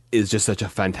Warren is just such a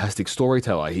fantastic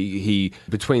storyteller. He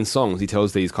between songs, he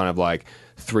tells these kind of like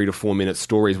 3 to 4 minute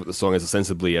stories what the song is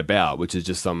ostensibly about, which is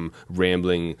just some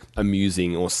rambling,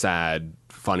 amusing or sad,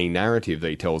 funny narrative that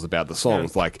he tells about the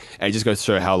songs. Yeah. Like, and it just goes to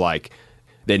show how like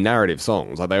they're narrative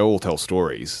songs. Like, they all tell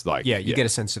stories. Like, Yeah, you get a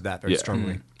sense of that very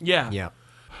strongly. Yeah. Yeah.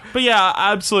 But yeah,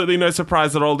 absolutely no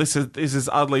surprise at all. This is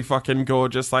utterly fucking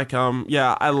gorgeous. Like,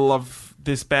 I love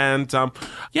this band.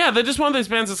 They're just one of those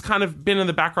bands that's kind of been in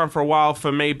the background for a while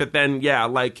for me. But then,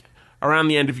 like around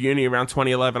the end of uni, around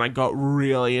 2011, I got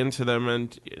really into them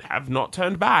and have not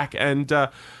turned back. And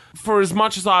for as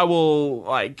much as I will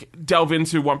like delve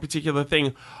into one particular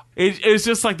thing, it's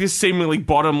just like this seemingly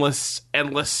bottomless,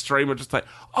 endless stream of just like,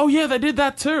 oh yeah, they did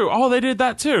that too. Oh, they did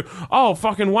that too. Oh,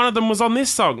 fucking one of them was on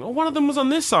this song. Oh, one of them was on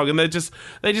this song. And they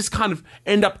just kind of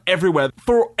end up everywhere.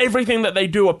 For everything that they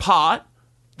do apart,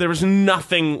 there is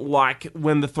nothing like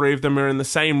when the three of them are in the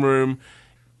same room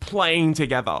playing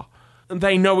together.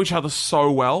 They know each other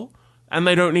so well, and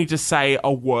they don't need to say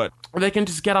a word. They can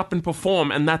just get up and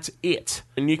perform, and that's it.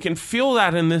 And you can feel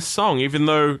that in this song, even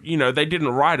though, they didn't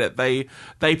write it.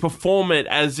 They perform it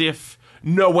as if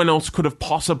no one else could have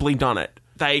possibly done it.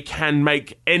 They can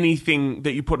make anything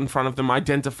that you put in front of them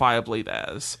identifiably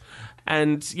theirs.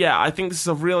 And yeah, I think this is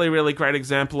a really, really great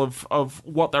example of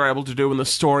what they're able to do and the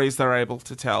stories they're able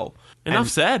to tell. Enough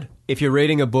said. If you're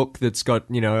reading a book that's got,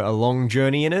 a long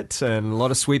journey in it and a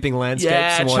lot of sweeping landscapes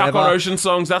and Chuck whatever. on Ocean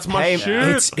Songs, that's my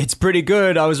shit. It's pretty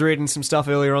good. I was reading some stuff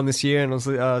earlier on this year and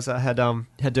I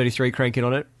had Dirty 3 cranking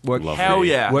on it.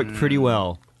 Worked pretty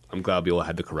well. I'm glad we all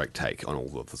had the correct take on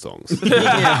all of the songs.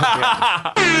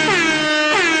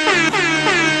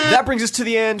 That brings us to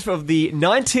the end of the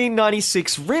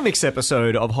 1996 remix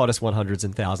episode of Hottest 100s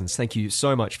and Thousands. Thank you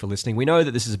so much for listening. We know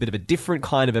that this is a bit of a different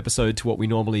kind of episode to what we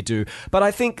normally do, but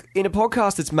I think in a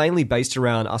podcast that's mainly based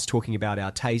around us talking about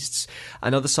our tastes,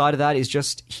 another side of that is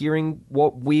just hearing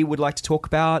what we would like to talk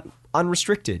about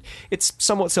unrestricted. It's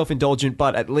somewhat self-indulgent,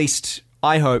 but at least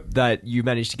I hope that you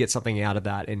managed to get something out of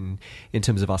that in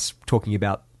terms of us talking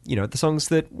about the songs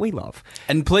that we love.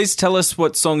 And please tell us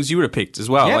what songs you would have picked as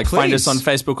well. Yeah, find us please. on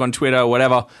Facebook, on Twitter,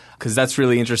 whatever, because that's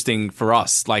really interesting for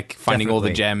us, like finding all the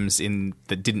Definitely. gems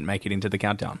that didn't make it into the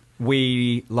countdown.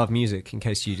 We love music, in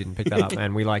case you didn't pick that up,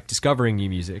 and we like discovering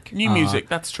new music. New music,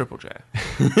 that's Triple J.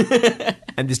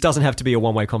 And this doesn't have to be a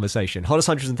one-way conversation. Hottest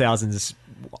Hundreds and Thousands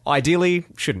ideally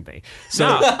shouldn't be. So,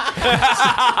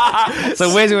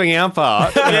 So we're doing our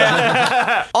part.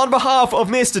 on behalf of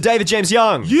Mr. David James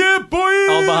Young, Yeah, boy!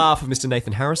 on behalf of Mr.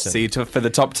 Nathan Harrison, See you for the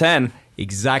top 10.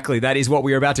 exactly, that is what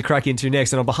we are about to crack into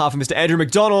next. And on behalf of Mr. Andrew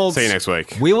McDonald, See you next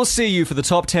week. we will see you for the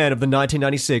top 10 of the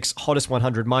 1996 Hottest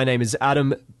 100. My name is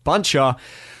Adam Buncher.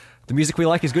 The music we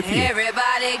like is good for you.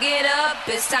 Everybody get up,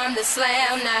 it's time to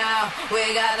slam now.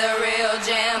 We got the real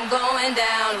jam going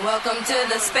down. Welcome to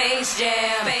the Space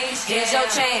Jam. Here's your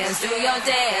chance, do your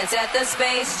dance at the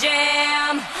Space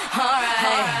Jam. All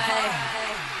right.